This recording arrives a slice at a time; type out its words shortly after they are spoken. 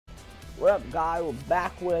What up, guys? We're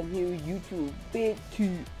back with a new YouTube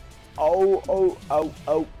video. Oh.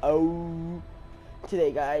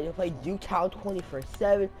 Today, guys, we'll play Duke Town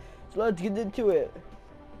 24/7. So let's get into it.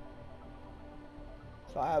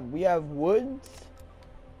 So we have woods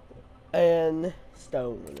and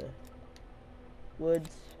stone.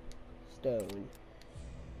 Woods, stone.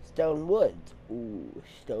 Stone woods. Ooh,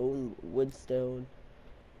 stone, wood, stone.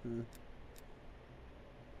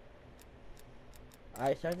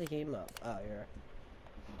 I started the game up. Oh, you're.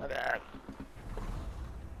 My bad.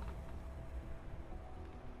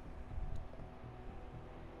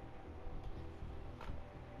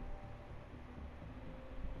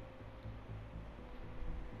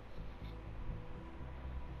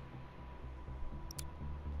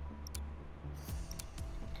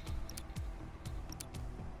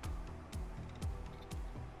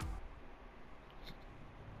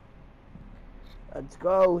 Let's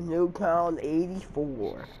go, Nuke Town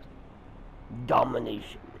 84.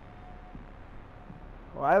 Domination.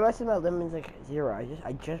 Why am I saying my limit like 0?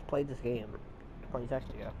 I just played this game 20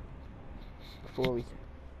 seconds ago. Before we.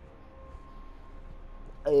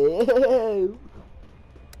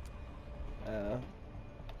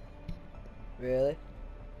 Really?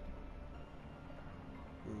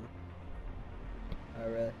 Oh,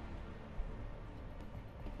 really?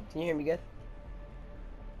 Can you hear me good?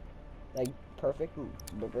 Like, perfect?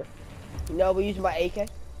 No, we're using my AK.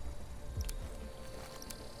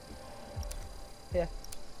 Yeah.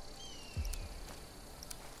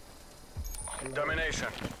 Domination.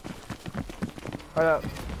 Hold up.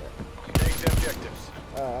 Take the objectives.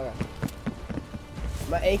 Oh,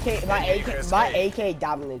 okay. My AK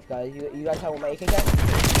dominates, guys. You guys have what my AK got?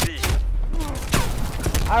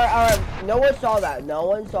 Alright. No one saw that. No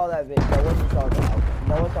one saw that video. No one saw that.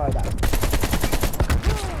 No one saw that.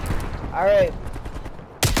 Alright.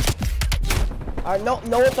 No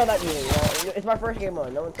one saw that video. It's my first game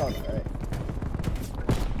on. No one saw that. Alright.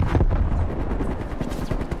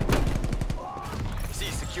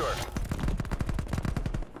 C secure.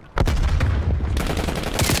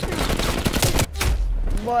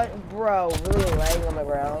 What, bro? Really laying on the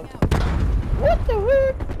ground? What the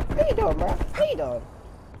heck? How you doing, bro? How you doing?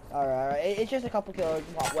 Alright. It's just a couple kills.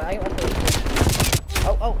 When I get my first.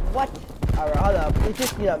 Oh, what? Alright, hold up. It's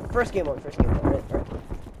just, first game mode. First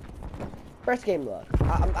game mode.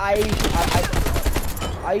 I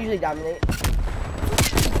usually dominate.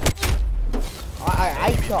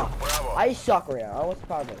 I suck. I suck right now. What's the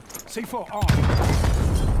problem? C4 on.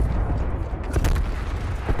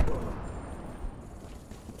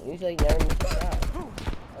 Usually never miss a shot.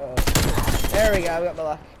 There we go. I got my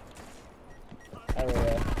luck. There we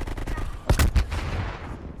go.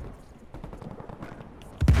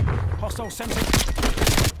 Hostile sensing.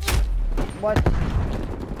 What?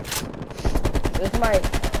 This is my.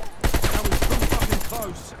 That was too fucking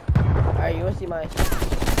close. Alright, you wanna see my.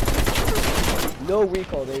 No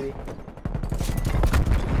recoil, baby.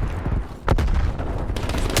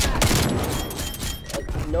 Like,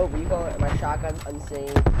 no recoil. My shotgun's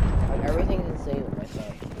insane. Like, everything's insane with my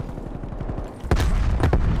stuff.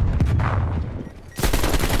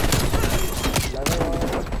 Another one.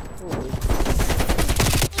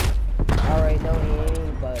 Alright, no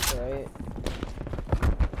aim, but it's alright.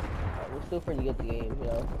 We're still pretty good at the game,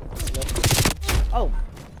 Oh!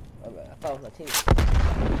 I fell with my team.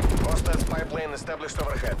 Hostile pipeline established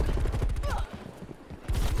overhead.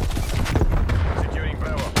 Securing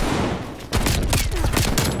Bravo.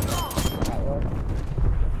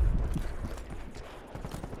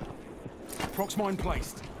 Prox mine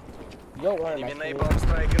placed. You don't learn Enemy my team. napalm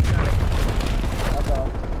strike incoming. That's all.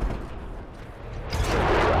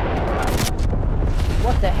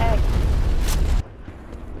 What the heck?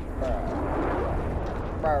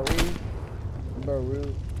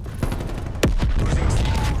 Baru. Losing C.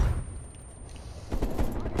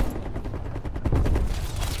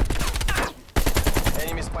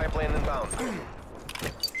 Enemy's pipeline inbound.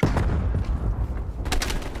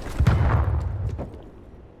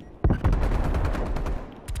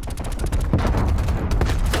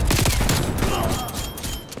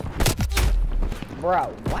 Bro,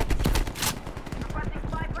 what?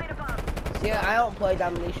 See, I don't play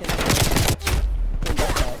domination.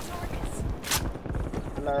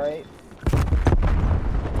 Am I right?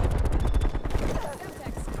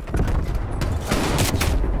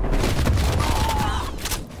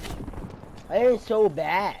 I ain't so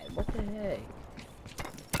bad. What the heck?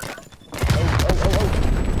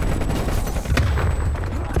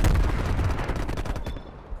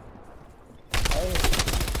 Oh.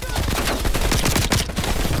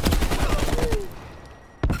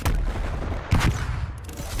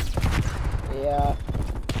 Yeah.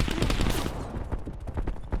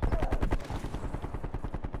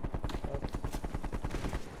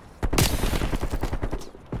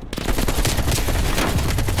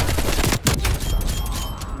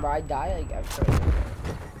 die like after?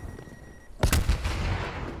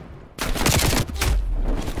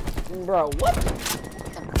 Bro, what?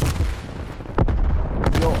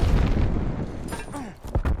 Yo.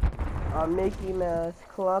 Mickey Mouse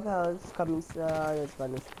Clubhouse coming soon. It's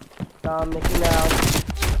fun. Mickey Mouse.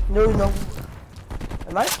 No.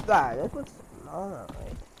 Am I bad? That looks. I don't know.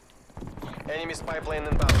 Enemy spy plane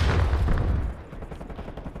inbound.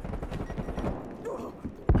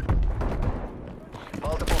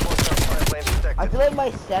 Multiple hostile spy planes detected. I feel like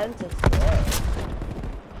my sense is slow.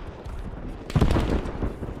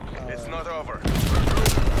 It's not over. Regroup,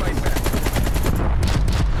 fight back.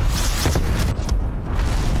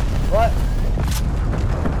 What?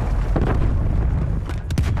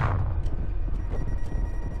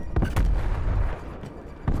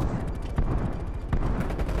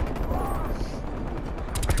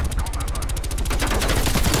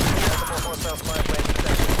 Multiple hostile spy planes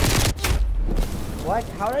detected. What?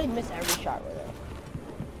 How did I miss every shot right now?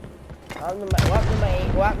 What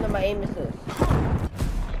happened to my aim assist?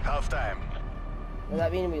 Half time. Does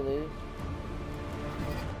that mean we lose?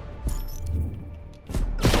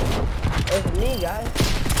 It's me, guys.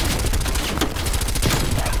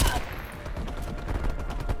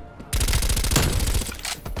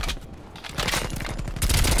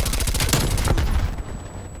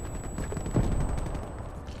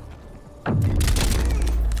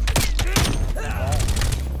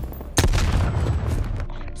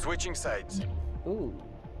 Switching sides. Ooh.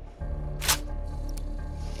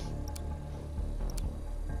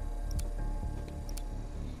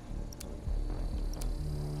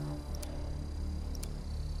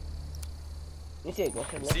 You see it, go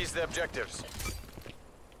ahead. Seize the objectives.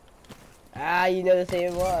 Ah, you know the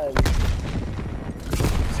same one.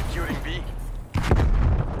 Securing B.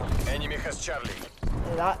 Enemy has Charlie.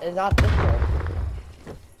 It's not this one.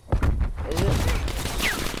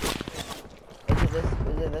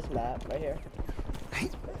 Is it this map right here? I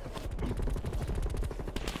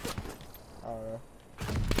don't know.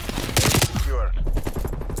 Secure.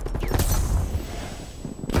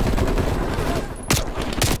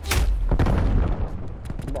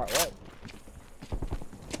 What?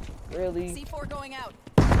 Really? C4 going out.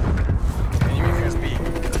 Enemy has B.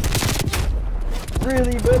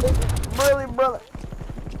 Really, brother? Really, brother?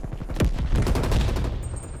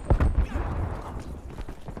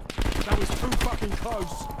 That was too fucking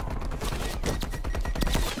close.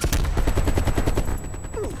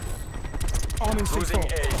 I'm in Losing C4.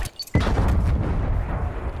 A.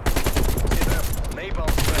 Sit up.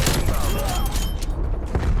 Napalm strike inbound.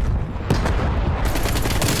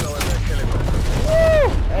 Hostile in the helicopter. Woo!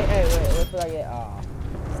 Hey, wait, what did I get? Aw.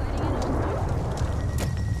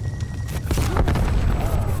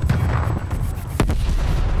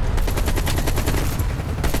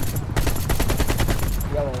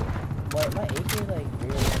 Yo, what, my AK is like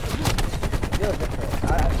really feels different.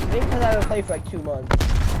 I think because I haven't played for like 2 months.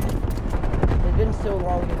 It's been so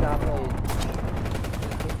long since I played.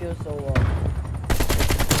 It feels so long.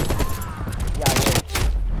 Yeah,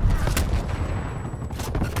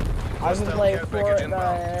 I've been playing Fortnite.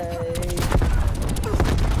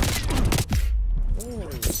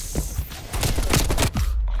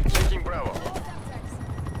 Taking Bravo.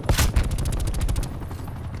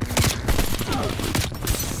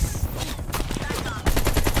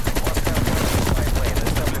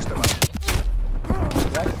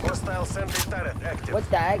 Hostile sentry turret active. What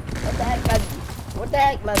the heck? What the heck, man? What the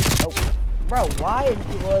heck, man? Oh, bro, why is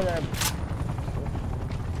people in there?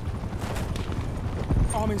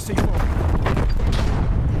 I'm in C4.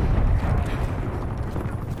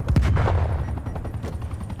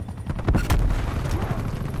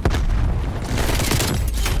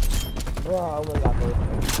 Bro, oh my god, baby.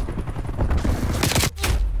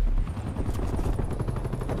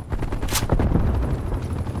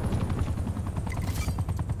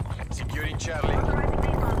 Securing Charlie.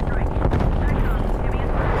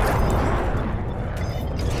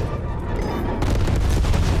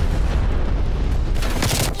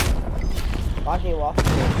 Watch me walk.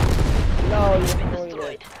 No, you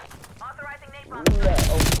destroyed it. No.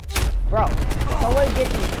 Oh. Bro, someone get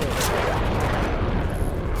these things.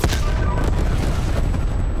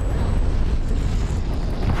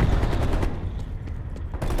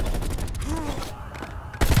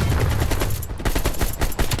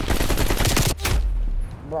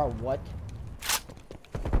 Bro, what?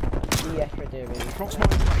 Yes, right there, baby. Proximate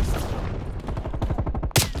place.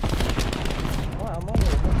 Oh, I'm on it.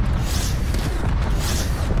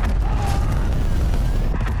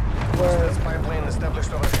 Hostile spy plane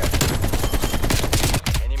established overhead.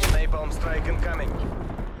 Enemy napalm strike incoming.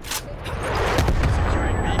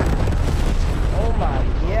 Securing B. Oh my,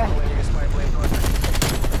 yeah.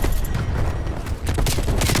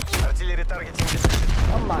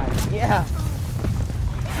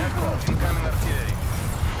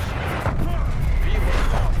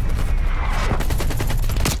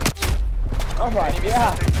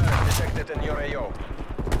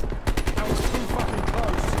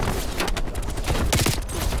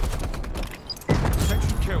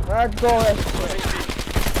 Let's go. Closing C.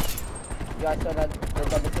 You guys saw that the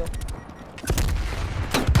double kill?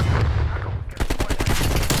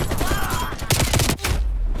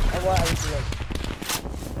 Oh, what? I was doing.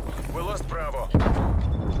 We lost Bravo.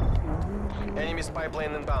 Enemy spy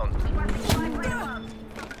plane inbound. Multiple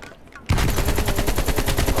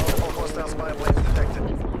hostile spy planes detected.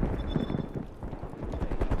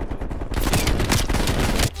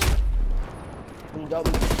 You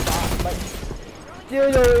don't stop, but still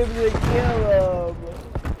don't even kill him.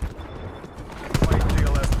 Fight to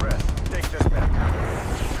your last breath. Take this back.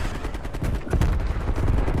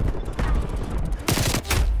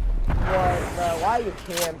 What, bro? Why are you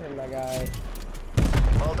camping, my guy?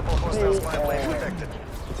 Multiple hostile spy planes detected.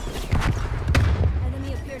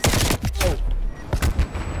 Enemy appears. Oh.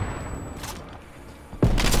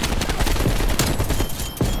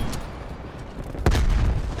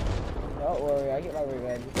 Don't worry, I get my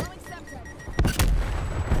revenge. Throwing Semtex.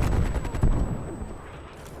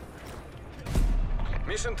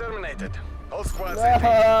 Mission terminated. All squads ready.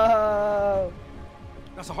 No!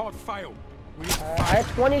 That's a hard fail. We I had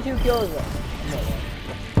 22 kills though.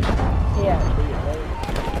 Yeah,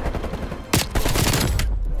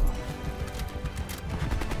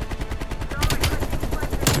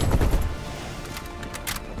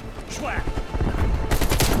 Schwag.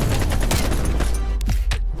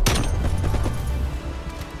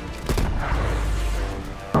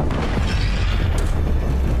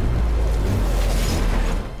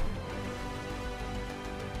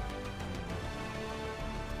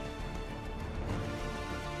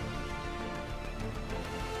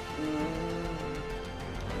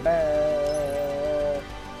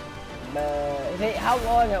 Hey, how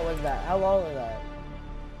long was that? How long was that?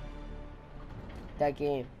 That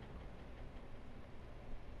game.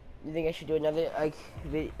 You think I should do another like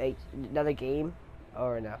another game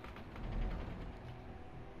or no?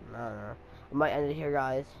 I don't know. I might end it here,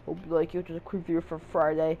 guys. Hope you like it. Just a quick video for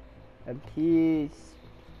Friday, and peace.